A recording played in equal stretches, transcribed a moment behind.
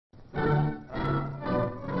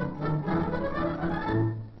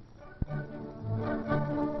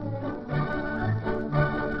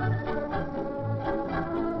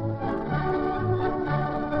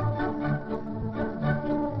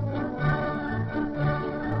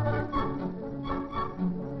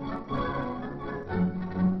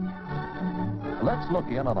Let's look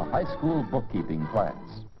in on a high school bookkeeping class.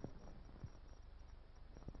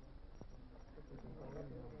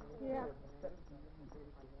 Yeah.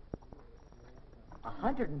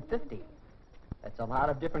 150. That's a lot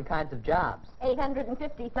of different kinds of jobs.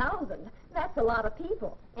 850,000. That's a lot of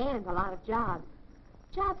people. And a lot of jobs.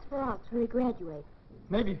 Jobs for us when we graduate.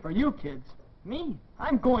 Maybe for you kids. Me,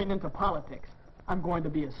 I'm going into politics. I'm going to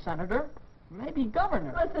be a senator, maybe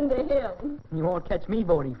governor. Listen to him. You won't catch me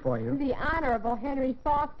voting for you. The Honorable Henry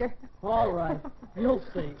Foster. All right, you'll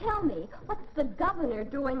see. Tell me, what's the governor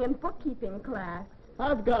doing in bookkeeping class?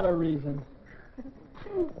 I've got a reason.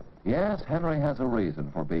 Yes, Henry has a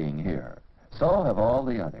reason for being here. So have all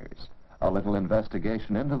the others. A little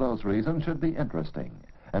investigation into those reasons should be interesting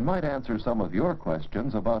and might answer some of your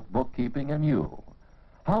questions about bookkeeping and you.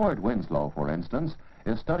 Howard Winslow, for instance,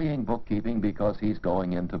 is studying bookkeeping because he's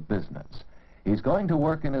going into business. He's going to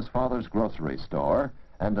work in his father's grocery store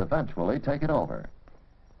and eventually take it over.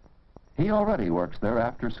 He already works there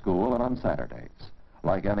after school and on Saturdays.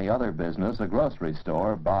 Like any other business, a grocery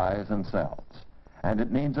store buys and sells. And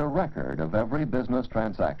it needs a record of every business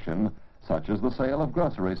transaction, such as the sale of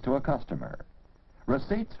groceries to a customer.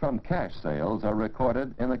 Receipts from cash sales are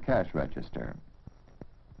recorded in the cash register.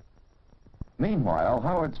 Meanwhile,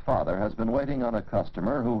 Howard's father has been waiting on a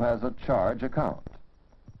customer who has a charge account.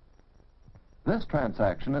 This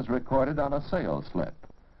transaction is recorded on a sales slip,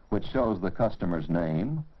 which shows the customer's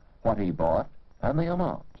name, what he bought, and the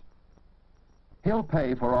amount. He'll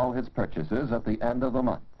pay for all his purchases at the end of the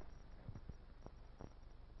month.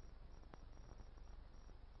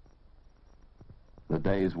 The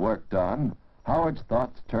day's work done, Howard's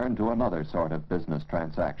thoughts turn to another sort of business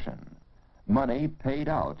transaction. Money paid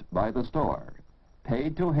out by the store,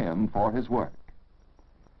 paid to him for his work.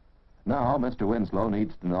 Now, Mr. Winslow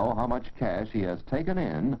needs to know how much cash he has taken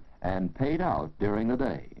in and paid out during the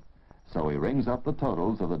day. So he rings up the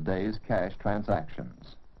totals of the day's cash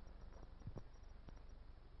transactions.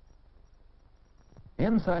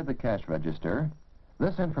 Inside the cash register,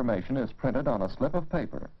 this information is printed on a slip of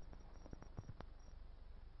paper.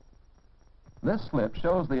 This slip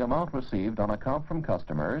shows the amount received on account from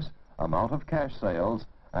customers, amount of cash sales,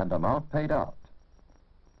 and amount paid out.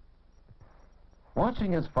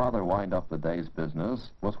 Watching his father wind up the day's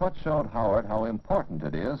business was what showed Howard how important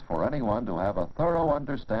it is for anyone to have a thorough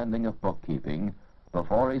understanding of bookkeeping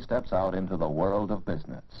before he steps out into the world of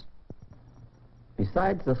business.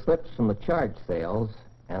 Besides the slips from the charge sales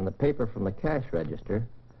and the paper from the cash register,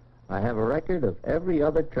 I have a record of every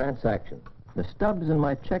other transaction. The stubs in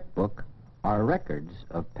my checkbook are records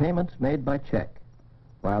of payments made by check,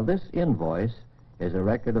 while this invoice is a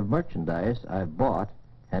record of merchandise I've bought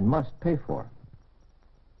and must pay for.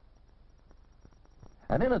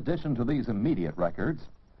 And in addition to these immediate records,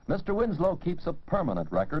 Mr. Winslow keeps a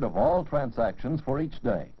permanent record of all transactions for each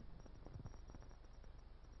day.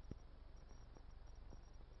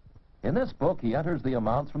 In this book, he enters the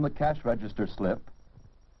amounts from the cash register slip,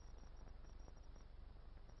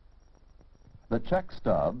 the check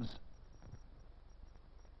stubs,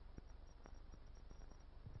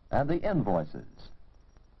 and the invoices.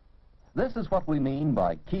 This is what we mean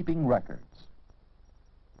by keeping records.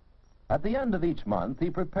 At the end of each month, he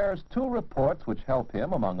prepares 2 reports which help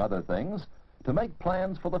him, among other things, to make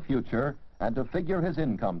plans for the future and to figure his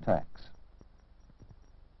income tax.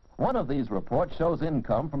 One of these reports shows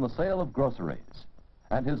income from the sale of groceries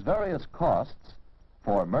and his various costs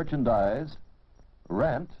for merchandise,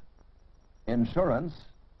 rent, insurance,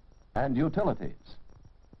 and utilities.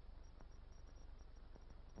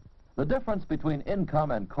 The difference between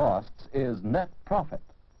income and costs is net profit.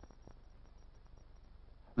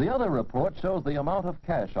 The other report shows the amount of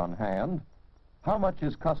cash on hand, how much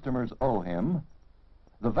his customers owe him,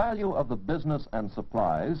 the value of the business and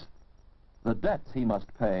supplies, the debts he must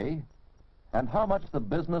pay, and how much the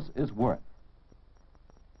business is worth.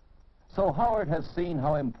 So Howard has seen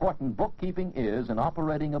how important bookkeeping is in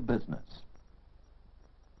operating a business.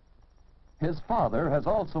 His father has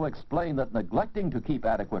also explained that neglecting to keep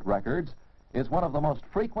adequate records is one of the most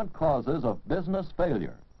frequent causes of business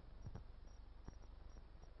failure.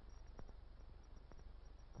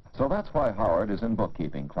 So that's why Howard is in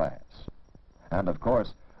bookkeeping class. And of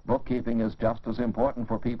course, bookkeeping is just as important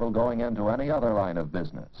for people going into any other line of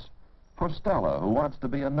business. For Stella, who wants to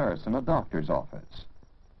be a nurse in a doctor's office.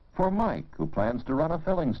 For Mike, who plans to run a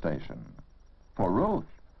filling station. For Ruth,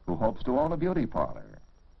 who hopes to own a beauty parlor.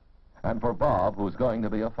 And for Bob, who's going to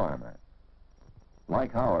be a farmer.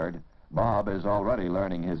 Like Howard, Bob is already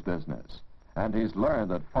learning his business, and he's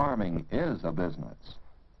learned that farming is a business.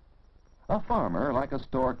 A farmer, like a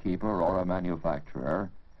storekeeper or a manufacturer,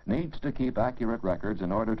 needs to keep accurate records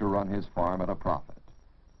in order to run his farm at a profit.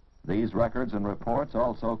 These records and reports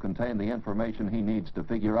also contain the information he needs to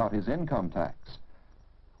figure out his income tax,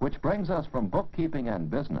 which brings us from bookkeeping and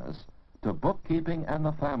business to bookkeeping and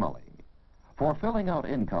the family. For filling out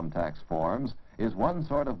income tax forms is one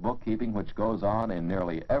sort of bookkeeping which goes on in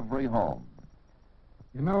nearly every home.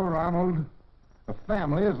 You know, Ronald, a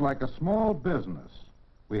family is like a small business.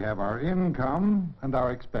 We have our income and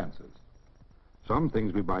our expenses. Some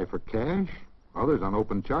things we buy for cash, others on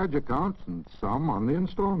open charge accounts, and some on the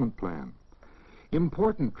installment plan.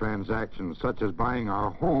 Important transactions such as buying our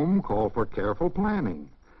home call for careful planning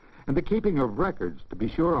and the keeping of records to be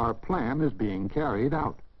sure our plan is being carried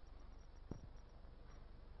out.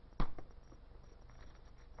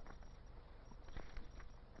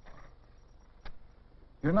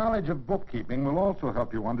 Your knowledge of bookkeeping will also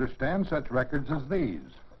help you understand such records as these.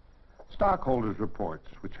 Stockholders' reports,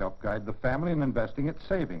 which help guide the family in investing its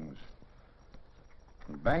savings.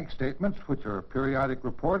 And bank statements, which are a periodic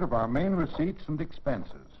report of our main receipts and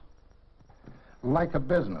expenses. Like a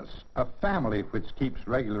business, a family which keeps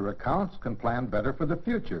regular accounts can plan better for the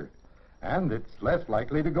future, and it's less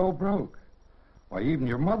likely to go broke. Why, even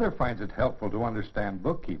your mother finds it helpful to understand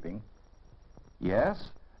bookkeeping. Yes,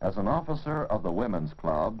 as an officer of the Women's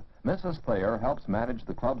Club, Mrs. Thayer helps manage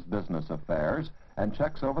the club's business affairs and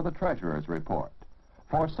checks over the treasurer's report.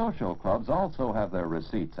 For social clubs also have their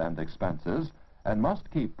receipts and expenses and must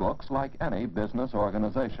keep books like any business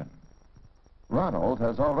organization. Ronald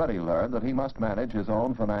has already learned that he must manage his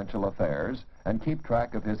own financial affairs and keep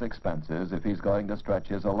track of his expenses if he's going to stretch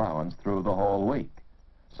his allowance through the whole week.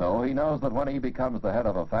 So he knows that when he becomes the head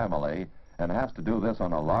of a family and has to do this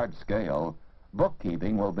on a large scale,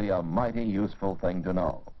 bookkeeping will be a mighty useful thing to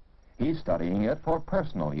know. He's studying it for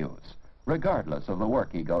personal use, regardless of the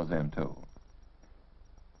work he goes into.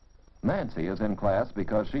 Nancy is in class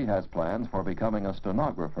because she has plans for becoming a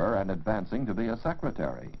stenographer and advancing to be a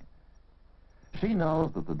secretary. She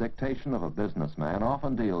knows that the dictation of a businessman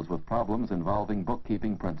often deals with problems involving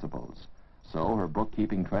bookkeeping principles, so her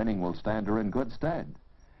bookkeeping training will stand her in good stead.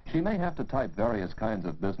 She may have to type various kinds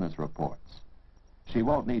of business reports. She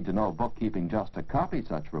won't need to know bookkeeping just to copy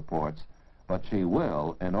such reports, but she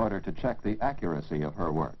will in order to check the accuracy of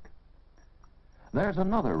her work. There's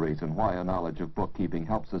another reason why a knowledge of bookkeeping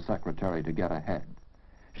helps a secretary to get ahead.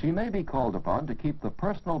 She may be called upon to keep the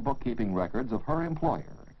personal bookkeeping records of her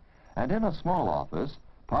employer, and in a small office,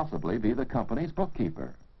 possibly be the company's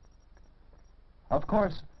bookkeeper. Of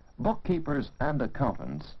course, bookkeepers and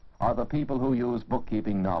accountants are the people who use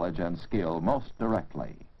bookkeeping knowledge and skill most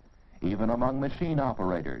directly. Even among machine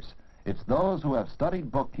operators, it's those who have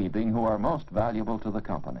studied bookkeeping who are most valuable to the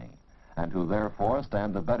company, and who therefore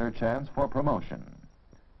stand a better chance for promotion.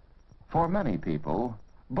 For many people,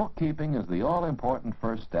 bookkeeping is the all-important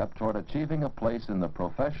first step toward achieving a place in the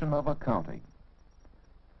profession of accounting.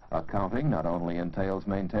 Accounting not only entails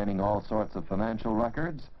maintaining all sorts of financial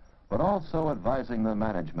records, but also advising the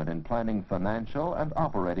management in planning financial and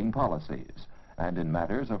operating policies, and in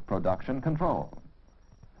matters of production control.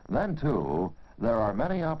 Then, too, there are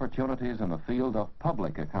many opportunities in the field of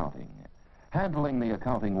public accounting, handling the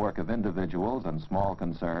accounting work of individuals and small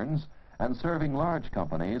concerns, and serving large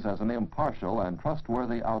companies as an impartial and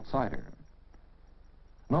trustworthy outsider.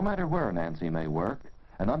 No matter where Nancy may work,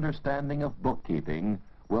 an understanding of bookkeeping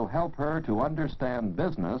will help her to understand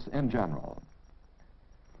business in general.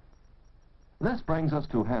 This brings us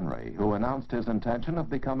to Henry, who announced his intention of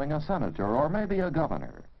becoming a senator or maybe a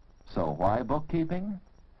governor. So why bookkeeping?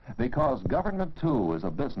 Because government, too, is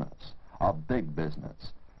a business, a big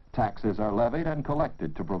business. Taxes are levied and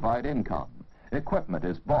collected to provide income. Equipment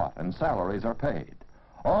is bought and salaries are paid.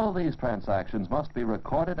 All these transactions must be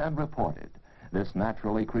recorded and reported. This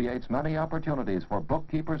naturally creates many opportunities for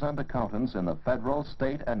bookkeepers and accountants in the federal,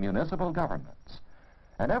 state, and municipal governments.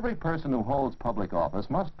 And every person who holds public office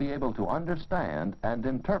must be able to understand and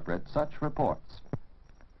interpret such reports.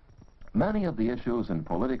 Many of the issues in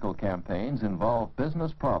political campaigns involve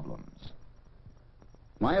business problems.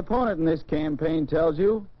 My opponent in this campaign tells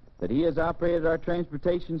you that he has operated our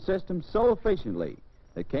transportation system so efficiently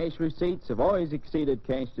that cash receipts have always exceeded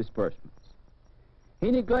cash disbursements. He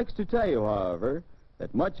neglects to tell you, however,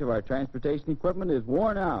 that much of our transportation equipment is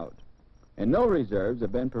worn out and no reserves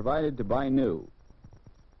have been provided to buy new.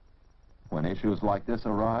 When issues like this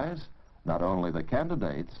arise, Not only the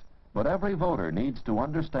candidates, but every voter needs to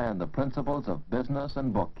understand the principles of business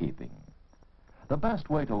and bookkeeping. The best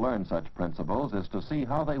way to learn such principles is to see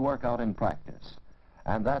how they work out in practice.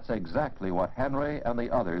 And that's exactly what Henry and the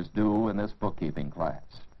others do in this bookkeeping class.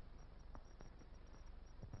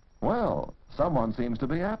 Well, someone seems to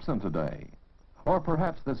be absent today. Or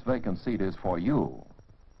perhaps this vacant seat is for you.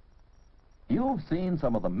 You've seen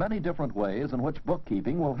some of the many different ways in which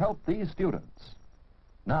bookkeeping will help these students.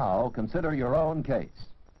 Now, consider your own case.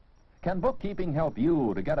 Can bookkeeping help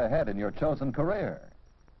you to get ahead in your chosen career?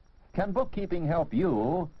 Can bookkeeping help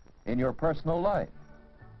you in your personal life?